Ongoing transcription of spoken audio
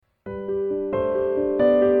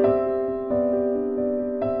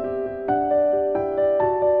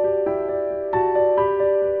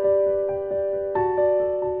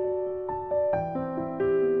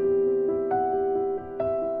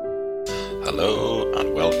Hello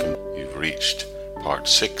and welcome. You've reached part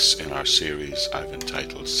 6 in our series I've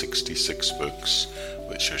entitled 66 Books,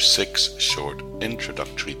 which are 6 short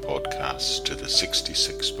introductory podcasts to the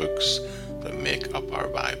 66 books that make up our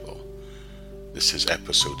Bible. This is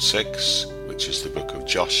episode 6, which is the book of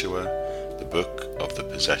Joshua, the book of the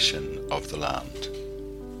possession of the land.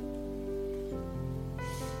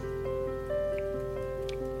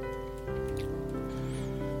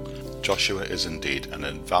 Joshua is indeed an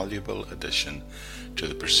invaluable addition to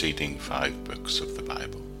the preceding 5 books of the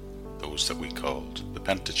Bible, those that we called the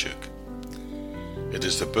Pentateuch. It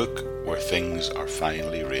is the book where things are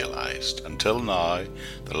finally realized. Until now,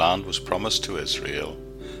 the land was promised to Israel,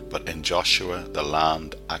 but in Joshua, the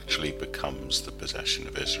land actually becomes the possession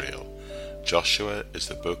of Israel. Joshua is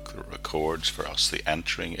the book that records for us the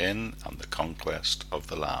entering in and the conquest of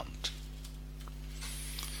the land.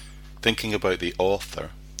 Thinking about the author,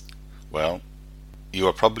 well, you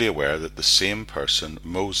are probably aware that the same person,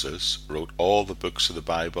 Moses, wrote all the books of the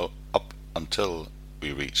Bible up until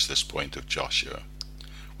we reach this point of Joshua.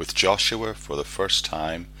 With Joshua, for the first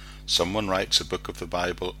time, someone writes a book of the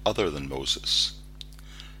Bible other than Moses.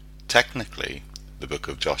 Technically, the book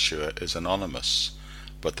of Joshua is anonymous,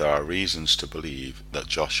 but there are reasons to believe that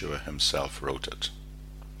Joshua himself wrote it.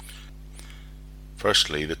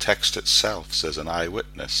 Firstly, the text itself says an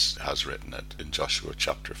eyewitness has written it in Joshua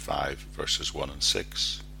chapter 5, verses 1 and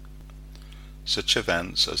 6. Such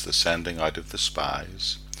events as the sending out of the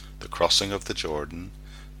spies, the crossing of the Jordan,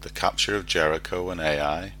 the capture of Jericho and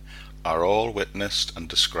Ai, are all witnessed and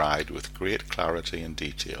described with great clarity and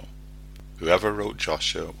detail. Whoever wrote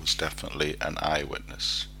Joshua was definitely an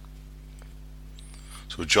eyewitness.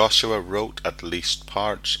 So Joshua wrote at least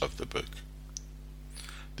parts of the book.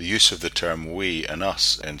 The use of the term we and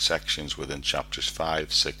us in sections within chapters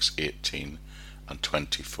 5, 6, 18 and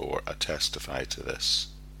 24 testify to this.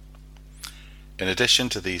 In addition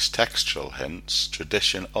to these textual hints,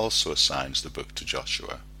 tradition also assigns the book to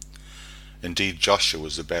Joshua. Indeed, Joshua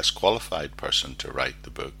was the best qualified person to write the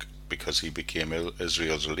book because he became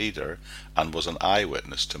Israel's leader and was an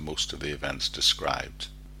eyewitness to most of the events described.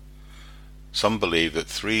 Some believe that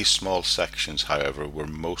 3 small sections, however, were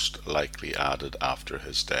most likely added after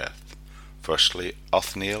his death. Firstly,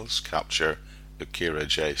 Othniel's capture of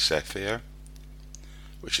Kirjath-Sepher,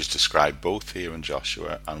 which is described both here in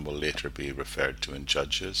Joshua and will later be referred to in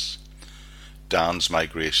Judges. Dan's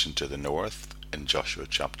migration to the north in Joshua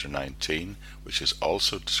chapter 19, which is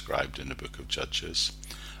also described in the book of Judges.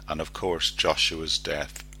 And of course, Joshua's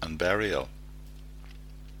death and burial.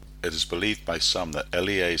 It is believed by some that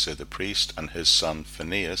Eleazar the priest and his son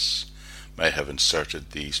Phinehas may have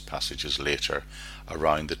inserted these passages later,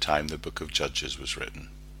 around the time the book of Judges was written.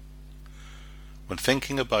 When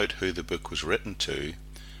thinking about who the book was written to,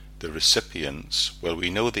 the recipients, well,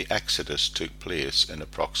 we know the Exodus took place in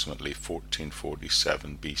approximately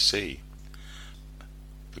 1447 BC.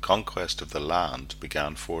 The conquest of the land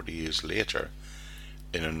began 40 years later,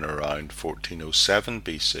 in and around 1407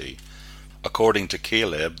 BC. According to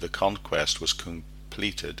Caleb, the conquest was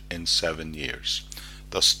completed in 7 years.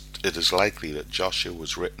 Thus, it is likely that Joshua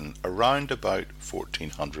was written around about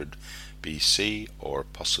 1400 BC or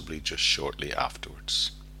possibly just shortly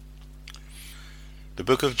afterwards. The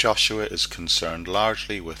book of Joshua is concerned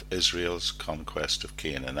largely with Israel's conquest of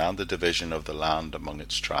Canaan and the division of the land among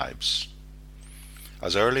its tribes.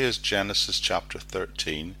 As early as Genesis chapter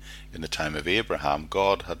 13, in the time of Abraham,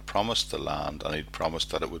 God had promised the land and he had promised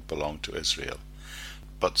that it would belong to Israel.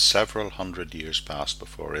 But several hundred years passed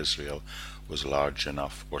before Israel was large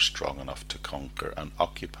enough or strong enough to conquer and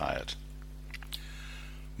occupy it.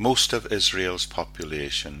 Most of Israel's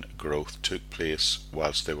population growth took place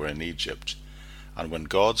whilst they were in Egypt, and when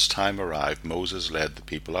God's time arrived, Moses led the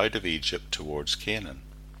people out of Egypt towards Canaan.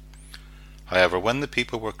 However, when the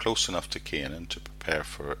people were close enough to Canaan to prepare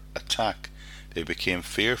for attack, they became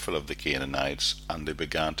fearful of the Canaanites and they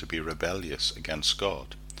began to be rebellious against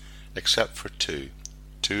God, except for two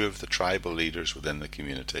of the tribal leaders within the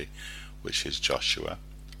community, which is Joshua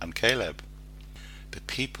and Caleb. The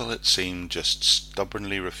people, it seemed, just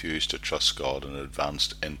stubbornly refused to trust God and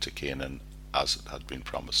advanced into Canaan as it had been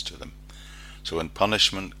promised to them. So in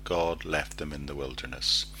punishment, God left them in the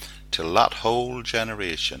wilderness, till that whole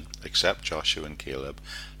generation, except Joshua and Caleb,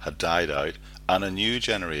 had died out and a new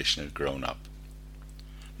generation had grown up.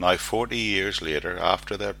 Now 40 years later,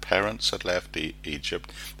 after their parents had left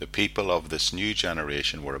Egypt, the people of this new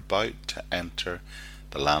generation were about to enter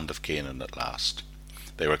the land of Canaan at last.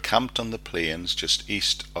 They were camped on the plains just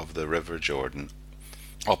east of the river Jordan,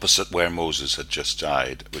 opposite where Moses had just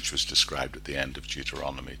died, which was described at the end of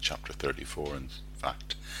Deuteronomy chapter 34 in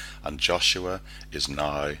fact. And Joshua is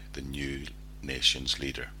now the new nation's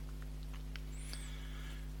leader.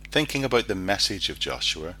 Thinking about the message of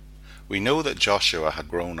Joshua, we know that Joshua had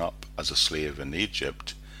grown up as a slave in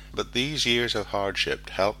Egypt, but these years of hardship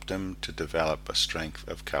helped him to develop a strength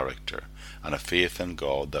of character and a faith in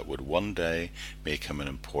God that would one day make him an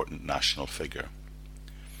important national figure.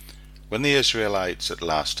 When the Israelites at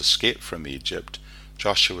last escaped from Egypt,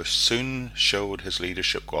 Joshua soon showed his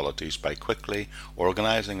leadership qualities by quickly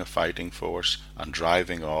organizing a fighting force and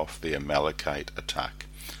driving off the Amalekite attack.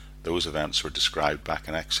 Those events were described back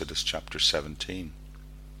in Exodus chapter 17.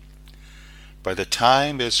 By the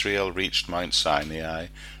time Israel reached Mount Sinai,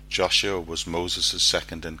 Joshua was Moses'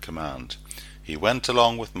 second in command. He went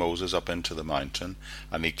along with Moses up into the mountain,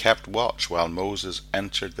 and he kept watch while Moses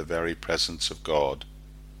entered the very presence of God.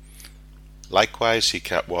 Likewise, he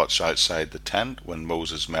kept watch outside the tent when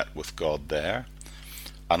Moses met with God there.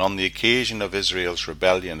 And on the occasion of Israel's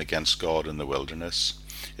rebellion against God in the wilderness,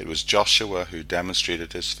 it was Joshua who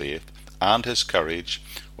demonstrated his faith and his courage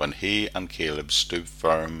when he and Caleb stood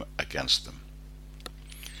firm against them.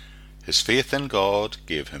 His faith in God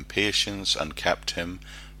gave him patience and kept him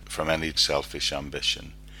from any selfish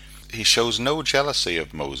ambition. He shows no jealousy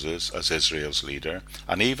of Moses as Israel's leader,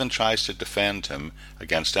 and even tries to defend him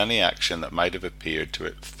against any action that might have appeared to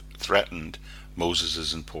have threatened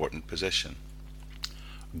Moses' important position.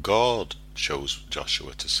 God chose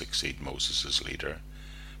Joshua to succeed Moses as leader,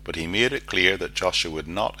 but he made it clear that Joshua would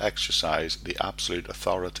not exercise the absolute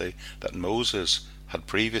authority that Moses had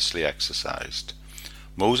previously exercised.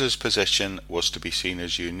 Moses' position was to be seen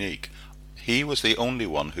as unique. He was the only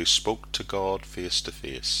one who spoke to God face to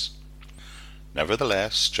face.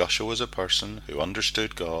 Nevertheless, Joshua was a person who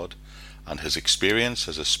understood God, and his experience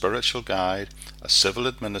as a spiritual guide, a civil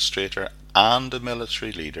administrator, and a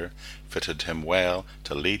military leader fitted him well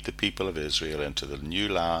to lead the people of Israel into the new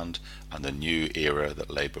land and the new era that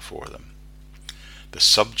lay before them. The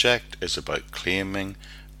subject is about claiming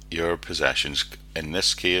your possessions, in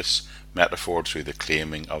this case, metaphor through the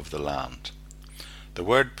claiming of the land. The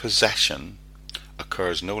word possession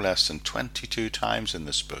occurs no less than 22 times in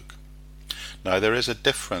this book. Now, there is a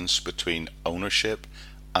difference between ownership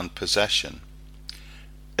and possession.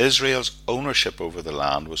 Israel's ownership over the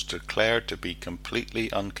land was declared to be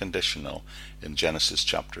completely unconditional in Genesis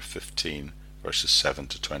chapter 15, verses 7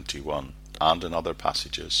 to 21, and in other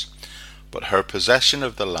passages. But her possession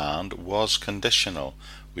of the land was conditional.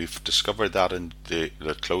 We've discovered that in the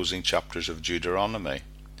closing chapters of Deuteronomy.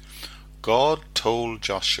 God told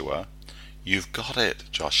Joshua, "You've got it,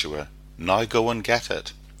 Joshua. Now go and get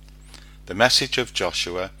it." The message of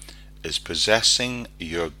Joshua is possessing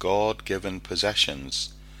your God-given possessions,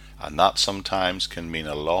 and that sometimes can mean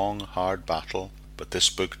a long, hard battle, but this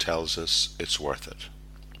book tells us it's worth it.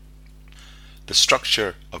 The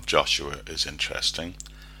structure of Joshua is interesting.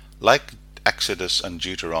 Like Exodus and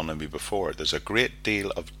Deuteronomy before, there's a great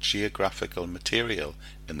deal of geographical material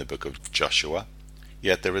in the book of Joshua,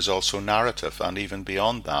 yet there is also narrative, and even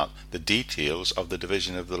beyond that, the details of the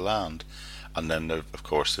division of the land. And then, of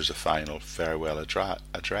course, there's a final farewell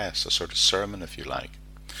address, a sort of sermon, if you like.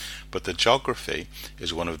 But the geography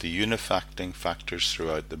is one of the unifying factors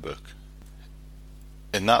throughout the book.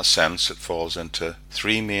 In that sense, it falls into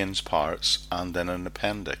three main parts and then an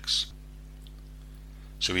appendix.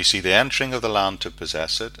 So we see the entering of the land to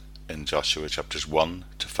possess it in Joshua chapters 1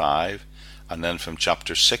 to 5, and then from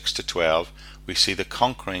chapters 6 to 12 we see the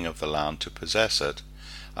conquering of the land to possess it,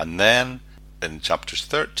 and then in chapters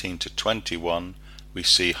 13 to 21 we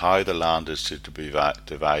see how the land is to be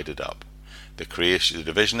divided up. The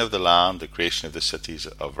division of the land, the creation of the cities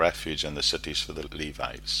of refuge and the cities for the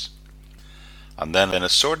Levites. And then in a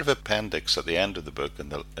sort of appendix at the end of the book, in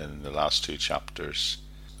the last two chapters,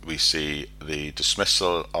 we see the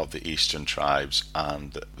dismissal of the eastern tribes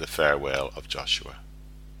and the farewell of Joshua.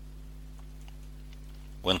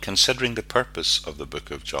 When considering the purpose of the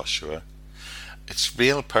book of Joshua, its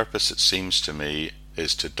real purpose, it seems to me,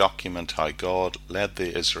 is to document how God led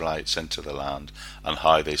the Israelites into the land and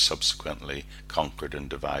how they subsequently conquered and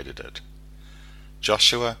divided it.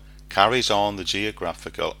 Joshua carries on the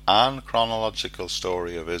geographical and chronological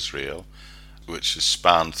story of Israel, which is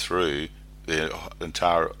spanned through the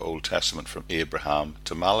entire Old Testament from Abraham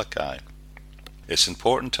to Malachi. It's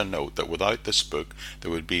important to note that without this book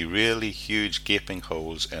there would be really huge gaping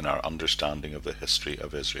holes in our understanding of the history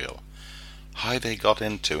of Israel. How they got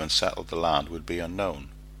into and settled the land would be unknown.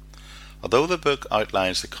 Although the book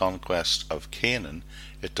outlines the conquest of Canaan,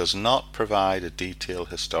 it does not provide a detailed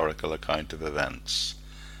historical account of events.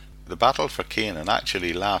 The battle for Canaan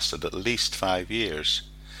actually lasted at least 5 years,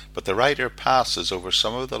 but the writer passes over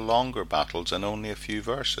some of the longer battles in only a few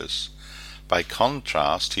verses. By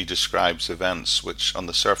contrast, he describes events which on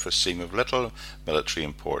the surface seem of little military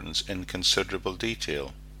importance in considerable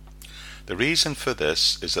detail. The reason for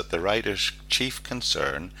this is that the writer's chief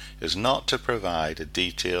concern is not to provide a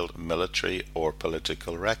detailed military or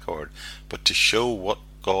political record, but to show what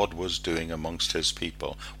God was doing amongst his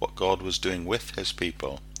people, what God was doing with his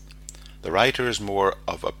people. The writer is more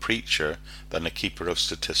of a preacher than a keeper of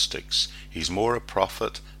statistics. He's more a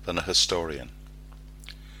prophet than a historian.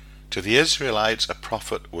 To the Israelites, a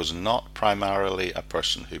prophet was not primarily a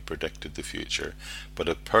person who predicted the future, but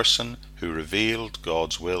a person who revealed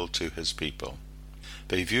God's will to his people.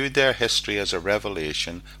 They viewed their history as a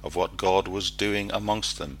revelation of what God was doing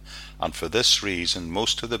amongst them, and for this reason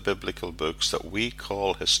most of the biblical books that we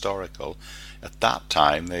call historical, at that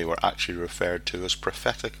time they were actually referred to as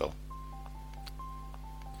prophetical.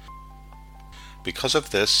 Because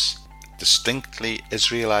of this distinctly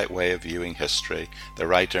Israelite way of viewing history, the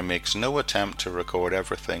writer makes no attempt to record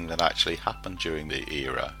everything that actually happened during the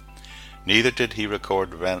era. Neither did he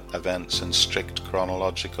record events in strict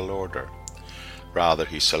chronological order. Rather,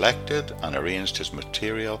 he selected and arranged his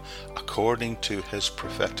material according to his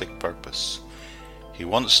prophetic purpose. He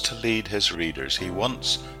wants to lead his readers, he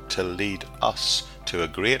wants to lead us to a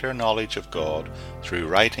greater knowledge of God through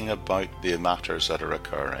writing about the matters that are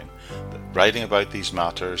occurring, writing about these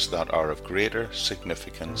matters that are of greater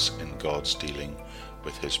significance in God's dealing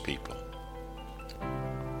with his people.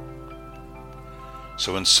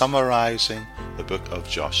 So in summarizing the book of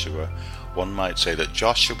Joshua, one might say that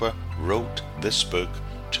Joshua wrote this book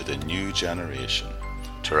to the new generation,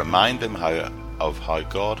 to remind them of how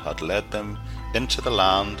God had led them into the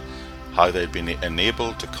land, how they'd been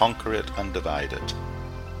enabled to conquer it and divide it.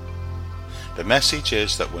 The message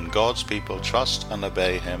is that when God's people trust and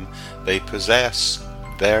obey him, they possess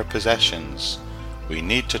their possessions. We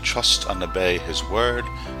need to trust and obey his word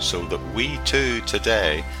so that we too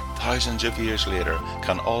today, thousands of years later,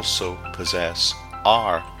 can also possess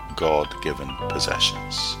our God-given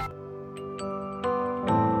possessions.